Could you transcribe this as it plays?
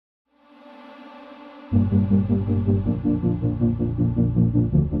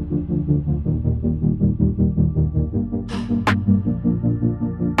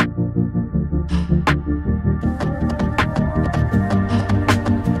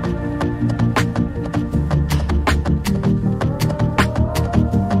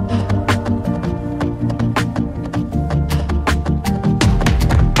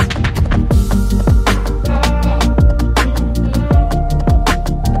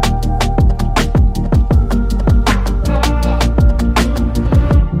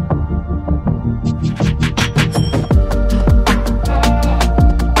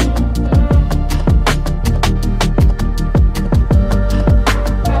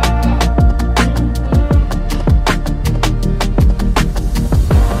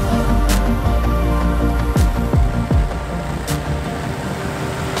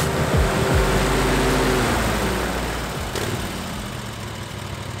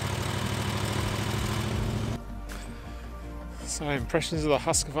So impressions of the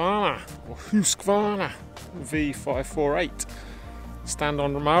Husqvarna V548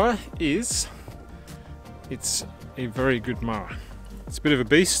 stand-on mower is, it's a very good mower. It's a bit of a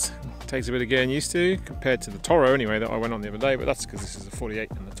beast, takes a bit of getting used to compared to the Toro anyway that I went on the other day, but that's because this is a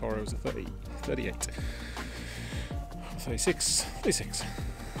 48 and the Toro is a 38. 36.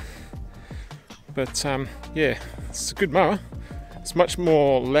 But yeah, it's a good mower. It's much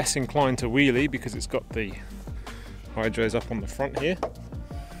less inclined to wheelie because it's got the hydros up on the front here,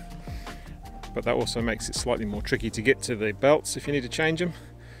 but that also makes it slightly more tricky to get to the belts if you need to change them.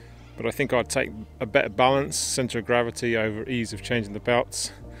 But I think I'd take a better balance, centre of gravity over ease of changing the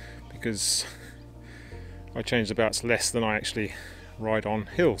belts, because I change the belts less than I actually ride on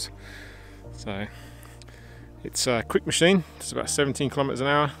hills. So it's a quick machine, it's about 17 kilometers an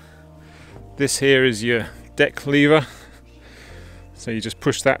hour. This here is your deck lever, so you just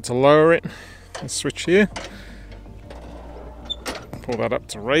push that to lower it, and switch here. Pull that up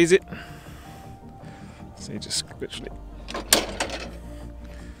to raise it. So you just literally,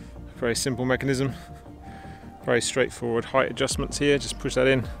 very simple mechanism, very straightforward height adjustments here. Just push that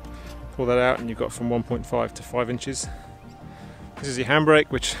in, pull that out, and you've got from 1.5 to 5 inches. This is your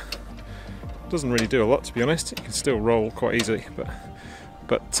handbrake, which doesn't really do a lot, to be honest. You can still roll quite easily, but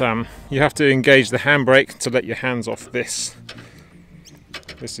you have to engage the handbrake to let your hands off this.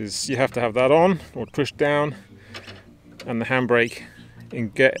 This is, you have to have that on or push down, and the handbrake you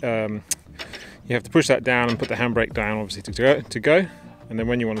have to push that down and put the handbrake down, obviously, to go. And then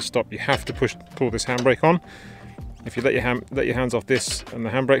when you want to stop, you have to pull this handbrake on. If you let your hands off this and the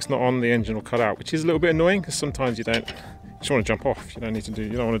handbrake's not on, the engine will cut out, which is a little bit annoying because sometimes you just want to jump off. You don't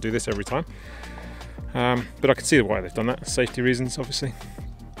want to do this every time. But I can see why they've done that. Safety reasons, obviously.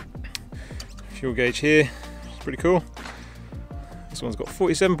 Fuel gauge here, it's pretty cool. This one's got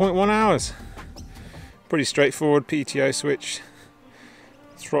 47.1 hours. Pretty straightforward. PTO switch,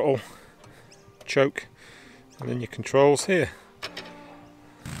 throttle, choke, and then your controls here.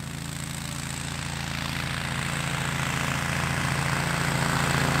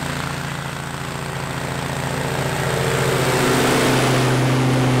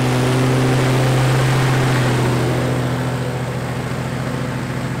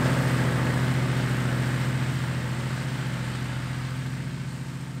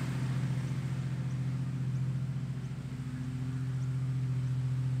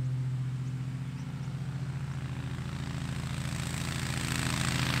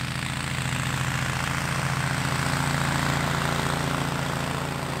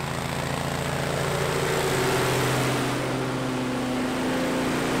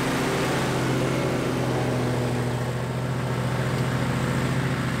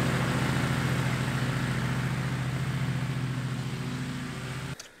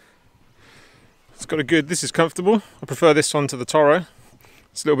 This is comfortable. I prefer this one to the Toro.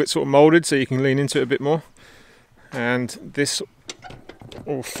 It's a little bit sort of molded, so you can lean into it a bit more. And this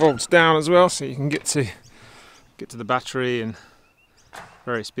all folds down as well, so you can get to the battery and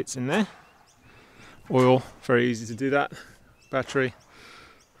various bits in there. Oil, very easy to do that. Battery,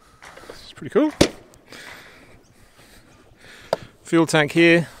 it's pretty cool. Fuel tank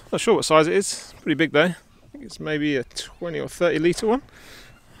here, not sure what size it is. Pretty big though. I think it's maybe a 20 or 30 litre one.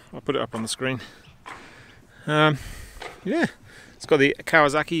 I'll put it up on the screen. Yeah, it's got the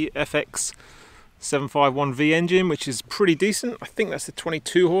Kawasaki FX 751V engine, which is pretty decent. I think that's the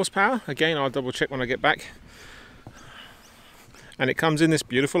 22 horsepower. Again, I'll double check when I get back. And it comes in this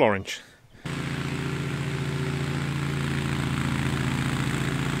beautiful orange.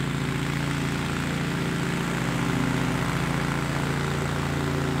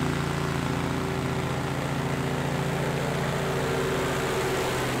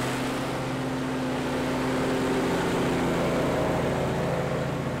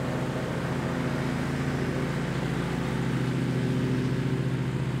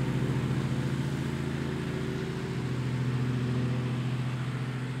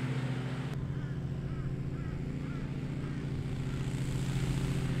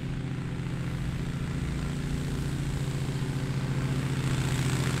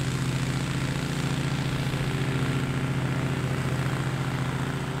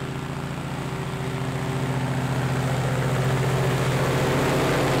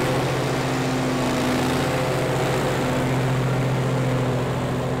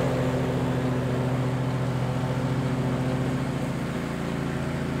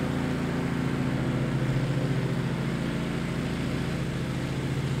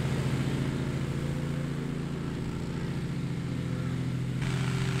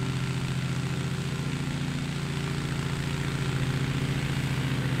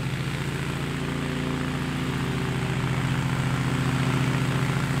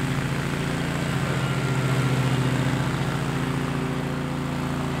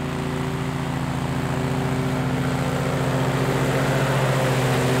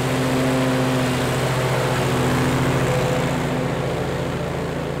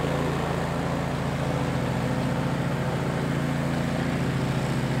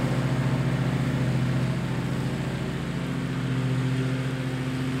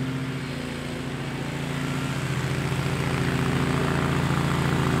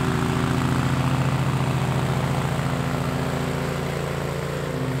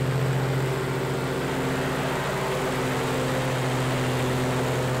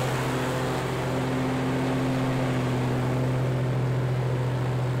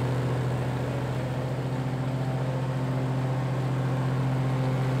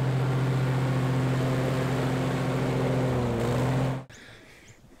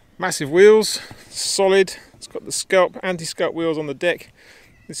 Massive wheels, solid. It's got the anti-scalp wheels on the deck.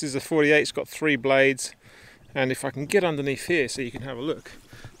 This is a 48, it's got 3 blades. And if I can get underneath here so you can have a look,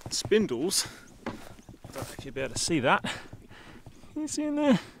 the spindles, I don't know if you'll be able to see that. Can you see in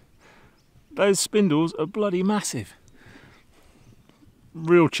there? Those spindles are bloody massive.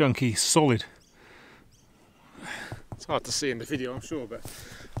 Real chunky, solid. It's hard to see in the video, I'm sure, but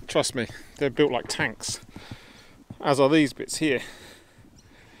trust me, they're built like tanks, as are these bits here.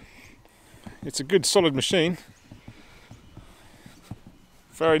 It's a good solid machine.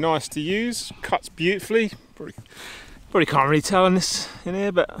 Very nice to use, cuts beautifully. Probably can't really tell in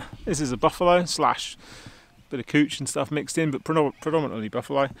here, but this is a buffalo slash bit of cooch and stuff mixed in, but predominantly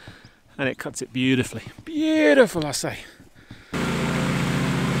buffalo, and it cuts it beautifully. Beautiful, I say.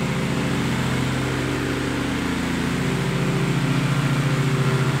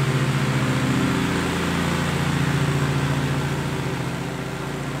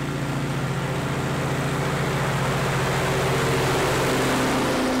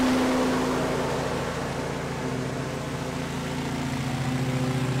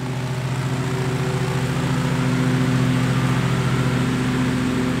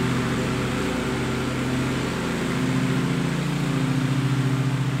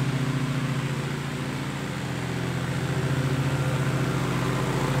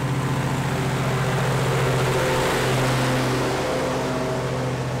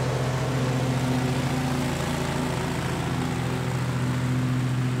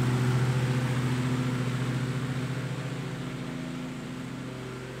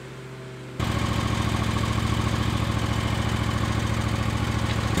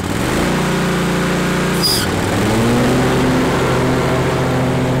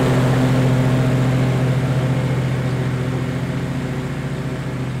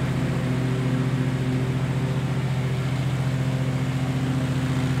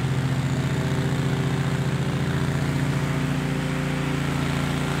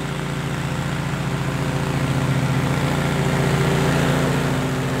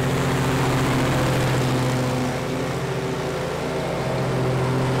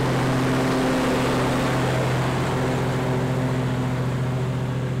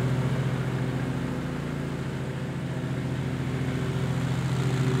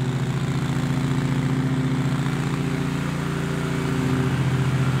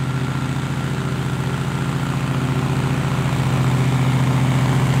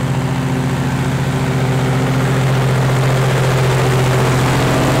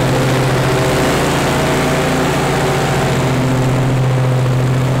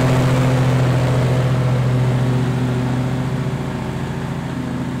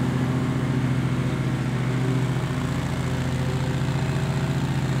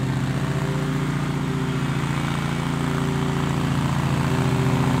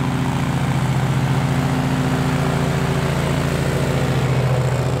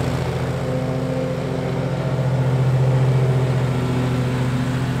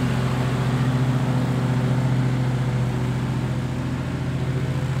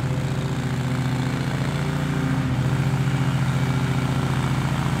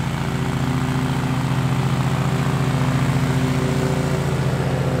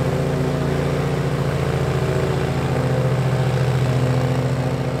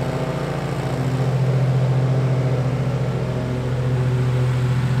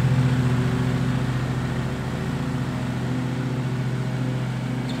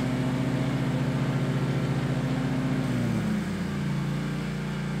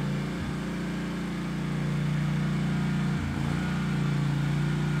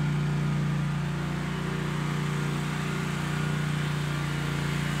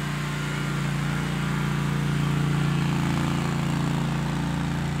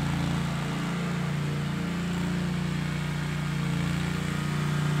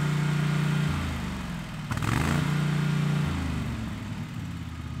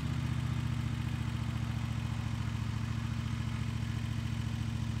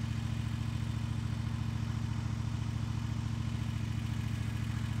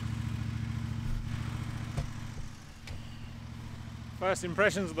 First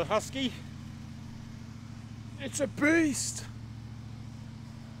impressions of the Husky. It's a beast.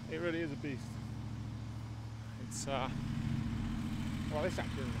 It really is a beast. It's well, this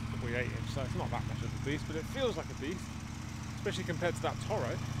actually is a 48 inch, so it's not that much of a beast, but it feels like a beast, especially compared to that Toro.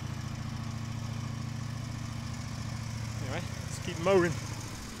 Anyway, let's keep mowing.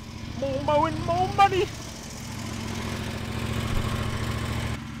 More mowing, more money.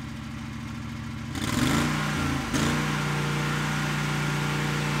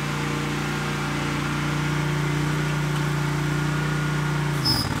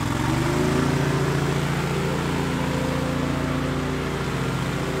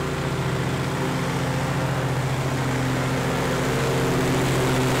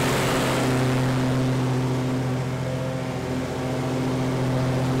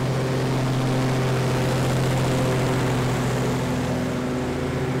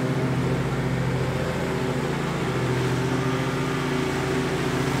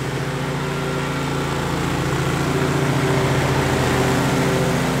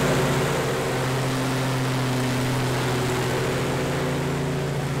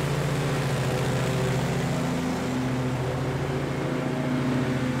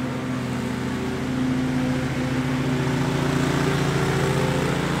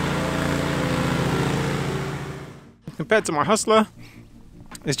 compared to my Hustler,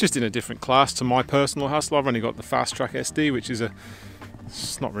 it's just in a different class to my personal Hustler. I've only got the Fast Track SD, which is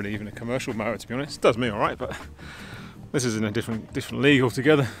it's not really even a commercial mower, to be honest. It does me alright, but this is in a different league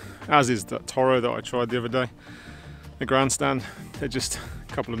altogether, as is that Toro that I tried the other day, the Grandstand. They're just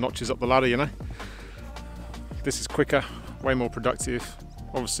a couple of notches up the ladder, you know. This is quicker, way more productive.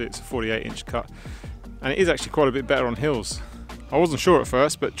 Obviously it's a 48-inch cut, and it is actually quite a bit better on hills. I wasn't sure at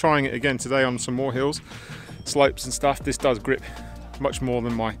first, but trying it again today on some more hills, slopes and stuff, this does grip much more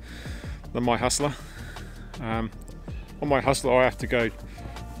than my Hustler. On my Hustler I have to go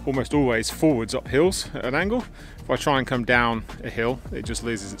almost always forwards up hills at an angle. If I try and come down a hill, it just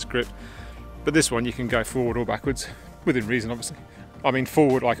loses its grip. But this one you can go forward or backwards, within reason obviously. I mean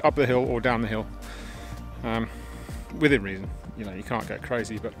forward like up the hill or down the hill, within reason. You know, you can't go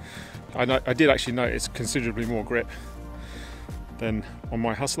crazy, but I did actually notice considerably more grip than on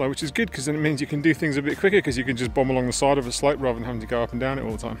my Hustler, which is good because then it means you can do things a bit quicker, because you can just bomb along the side of a slope rather than having to go up and down it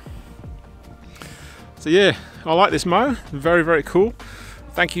all the time. So yeah, I like this mower, very, very cool.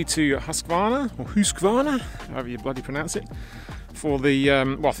 Thank you to Husqvarna, or Husqvarna, however you bloody pronounce it, for the,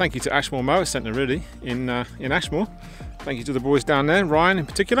 well, thank you to Ashmore Mower Centre really, in Ashmore. Thank you to the boys down there, Ryan in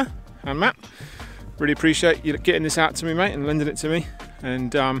particular, and Matt. Really appreciate you getting this out to me, mate, and lending it to me.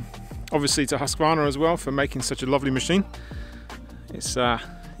 And obviously to Husqvarna as well for making such a lovely machine. It's yeah,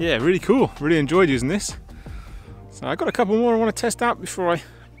 really cool. Really enjoyed using this. So I got a couple more I want to test out before I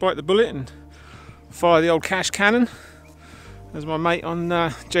bite the bullet and fire the old cash cannon. As my mate on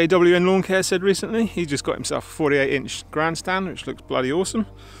JWN Lawn Care said recently, he just got himself a 48-inch Grandstand, which looks bloody awesome.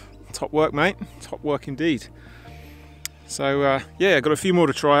 Top work, mate. Top work indeed. So yeah, got a few more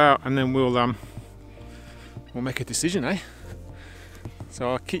to try out, and then we'll make a decision, eh?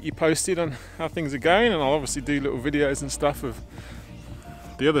 So I'll keep you posted on how things are going, and I'll obviously do little videos and stuff of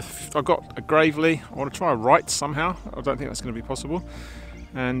the other. I've got a Gravely. I want to try a Wright somehow. I don't think that's going to be possible.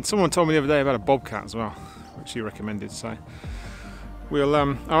 And someone told me the other day about a Bobcat as well, which he recommended. So we'll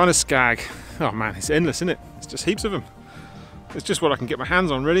oh, and a Skag. Oh man, it's endless, isn't it? It's just heaps of them. It's just what I can get my hands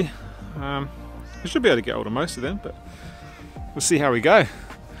on, really. I should be able to get hold of most of them, but we'll see how we go.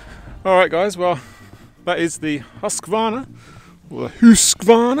 All right, guys. Well, that is the Husqvarna, or the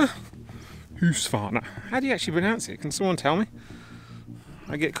Husqvarna. Husqvarna. How do you actually pronounce it? Can someone tell me?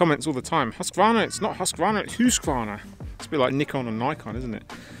 I get comments all the time. Husqvarna, it's not Husqvarna, it's Husqvarna. It's a bit like Nikon and Nikon, isn't it?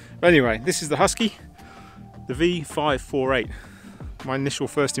 But anyway, this is the Husky, the V548. My initial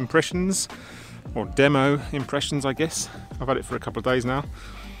first impressions, or demo impressions, I guess. I've had it for a couple of days now.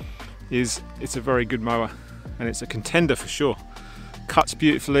 It's a very good mower, and it's a contender for sure. Cuts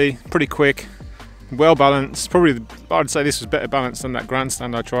beautifully, pretty quick, well balanced. Probably, I'd say this was better balanced than that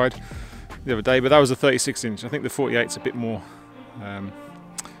Grandstand I tried the other day, but that was a 36-inch. I think the 48's a bit more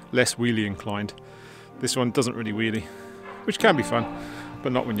less wheelie inclined. This one doesn't really wheelie, which can be fun,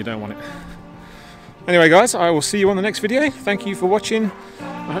 but not when you don't want it. Anyway guys, I will see you on the next video. Thank you for watching.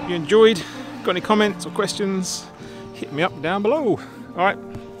 I hope you enjoyed. Got any comments or questions, hit me up down below. Alright,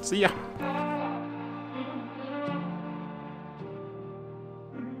 see ya.